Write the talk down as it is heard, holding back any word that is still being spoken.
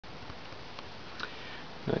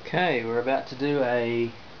Okay, we're about to do a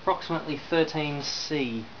approximately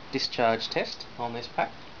 13C discharge test on this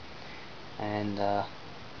pack, and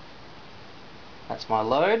that's my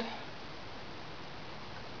load.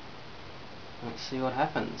 Let's see what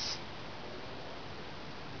happens.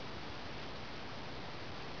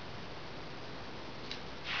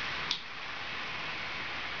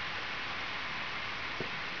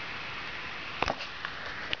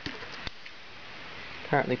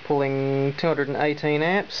 Currently pulling 218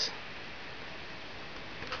 amps.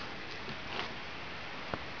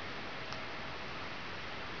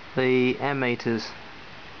 The ammeters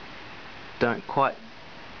don't quite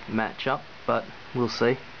match up, but we'll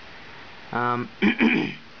see. Can't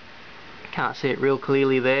see it real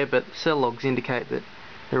clearly there, but cell logs indicate that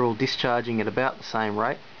they're all discharging at about the same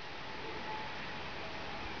rate,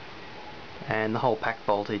 and the whole pack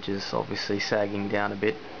voltage is obviously sagging down a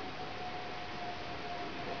bit.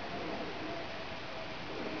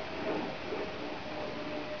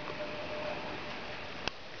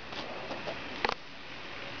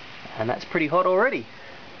 And that's pretty hot already.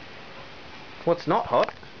 What's not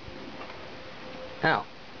hot? Ow.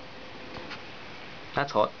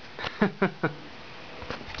 That's hot.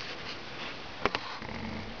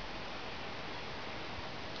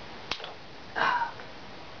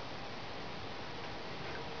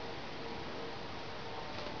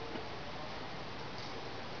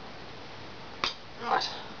 Right.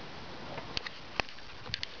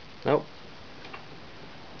 Nope.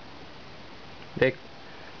 They're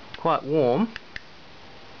quite warm.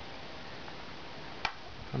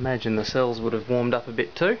 I imagine the cells would have warmed up a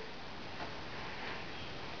bit too.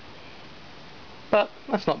 But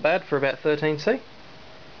that's not bad for about 13C.